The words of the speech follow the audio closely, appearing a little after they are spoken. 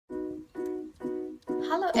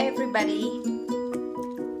Hello everybody,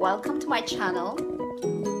 welcome to my channel.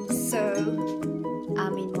 So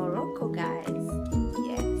I'm in Morocco, guys.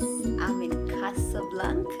 Yes, I'm in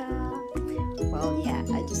Casablanca. Well, yeah,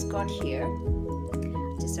 I just got here,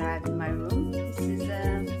 just arrived in my room. This is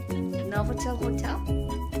a Novotel hotel.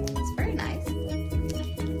 It's very nice,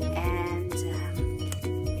 and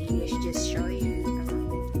maybe I should just show you.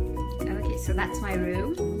 Okay, so that's my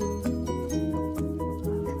room.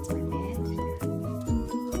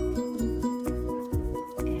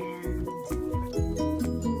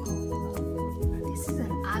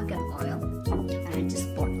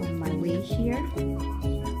 Here.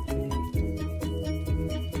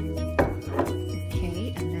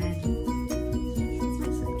 Okay, and then that's my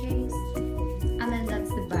suitcase, and then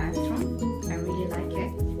that's the bathroom. I really like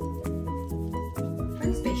it.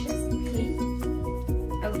 Very spacious, clean.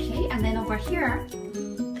 Okay, and then over here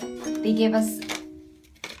they gave us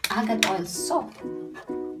argan oil soap.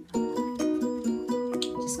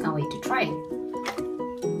 Just can't wait to try it.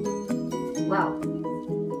 Wow,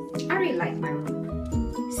 I really like my room.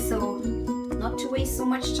 So not to waste so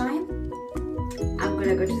much time, I'm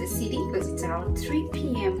gonna go to the city because it's around 3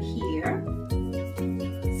 p.m. here.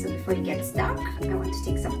 So before it gets dark, I want to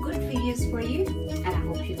take some good videos for you, and I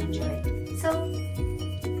hope you enjoy it. So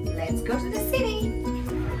let's go to the city.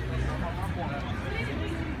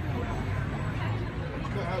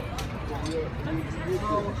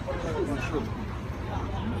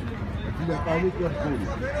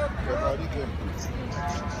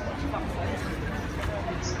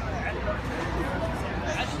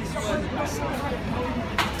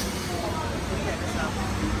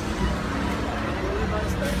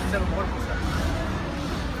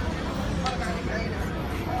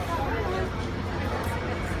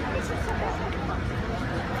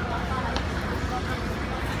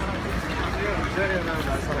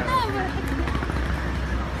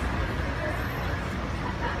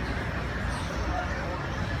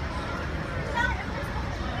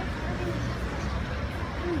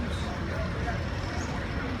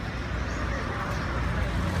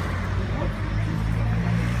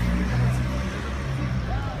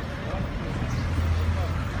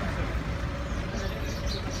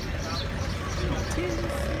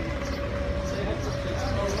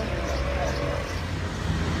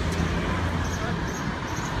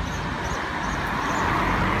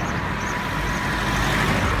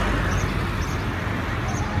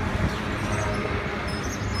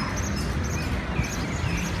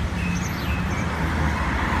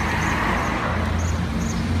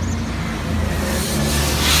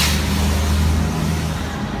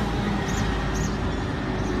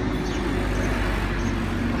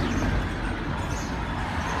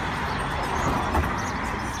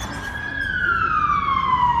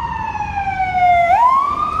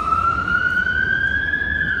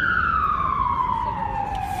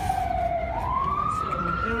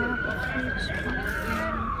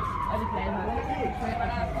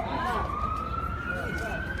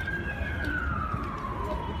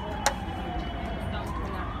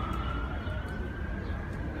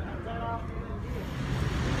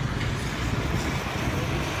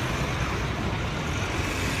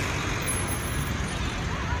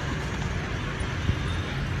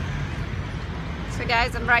 So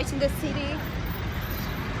guys, I'm right in the city.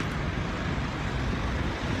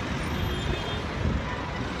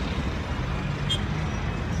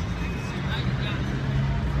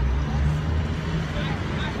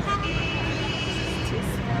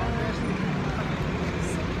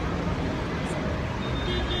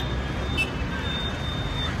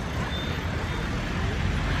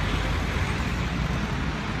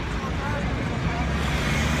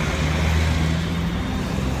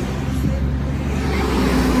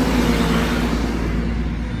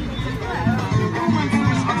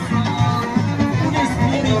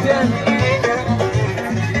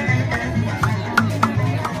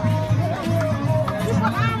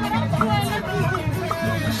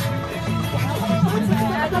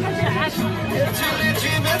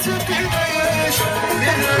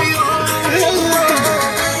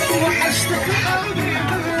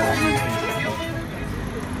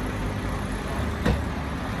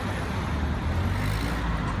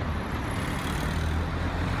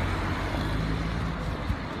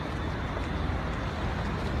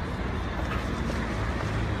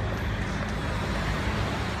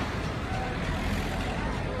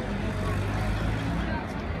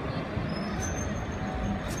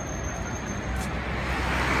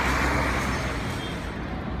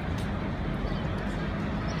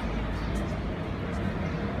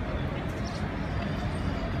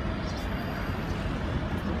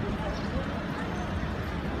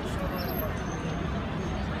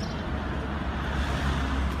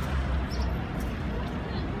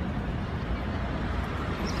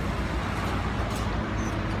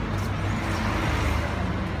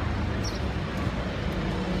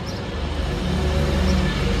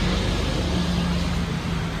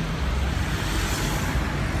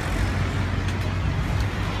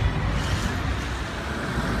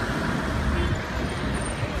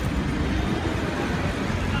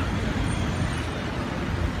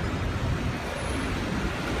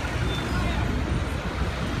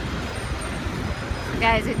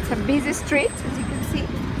 Guys, it's a busy street, as you can see.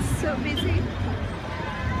 So busy.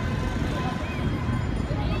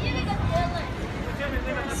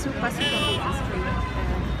 Super busy street.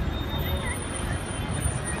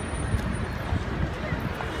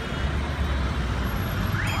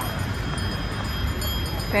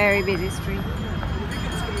 Very busy street.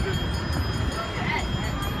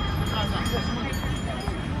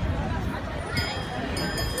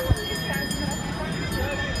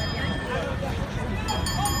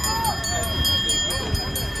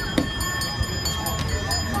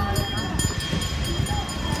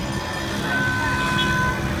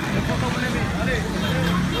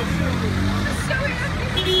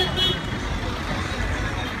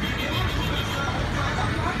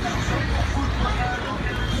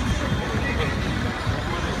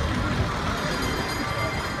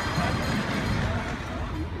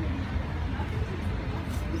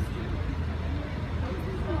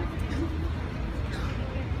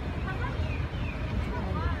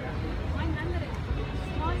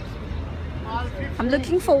 I'm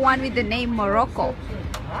looking for one with the name Morocco.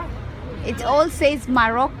 It all says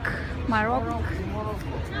Maroc. Maroc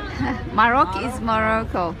is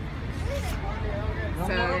Morocco.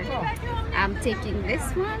 So I'm taking this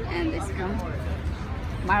one and this one.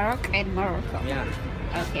 Maroc and Morocco. Yeah.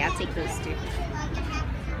 Okay, I'll take those two.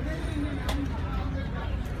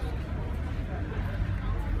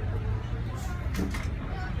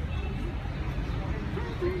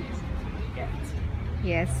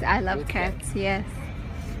 Yes, I love cats. Yes.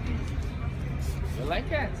 You like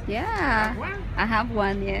cats? Yeah. I have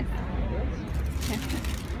one. Yes.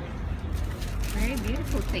 Very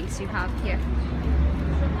beautiful things you have here.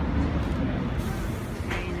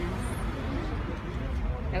 Very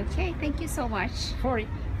nice. Okay, thank you so much. Sorry.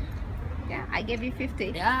 Yeah, I gave you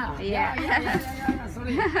 50. Yeah.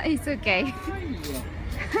 Sorry. It's okay.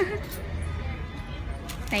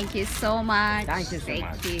 Thank you so much. Thank you so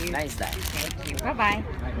much. Thank you. Nice day. Thank you. Bye-bye.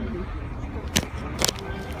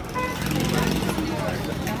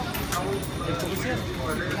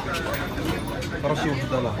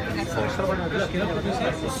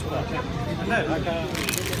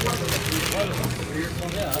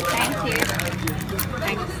 Thank you.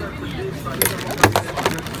 Thanks.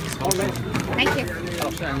 Thank you.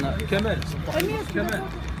 كمال. كمال.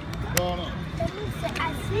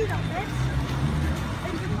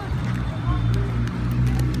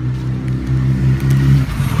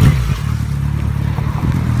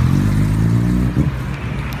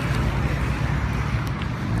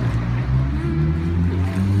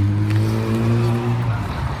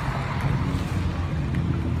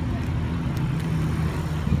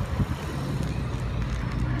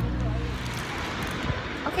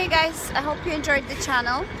 Okay guys, I hope you enjoyed the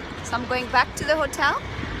channel. So I'm going back to the hotel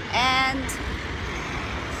and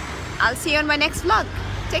I'll see you on my next vlog.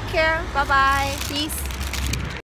 Take care. Bye bye. Peace.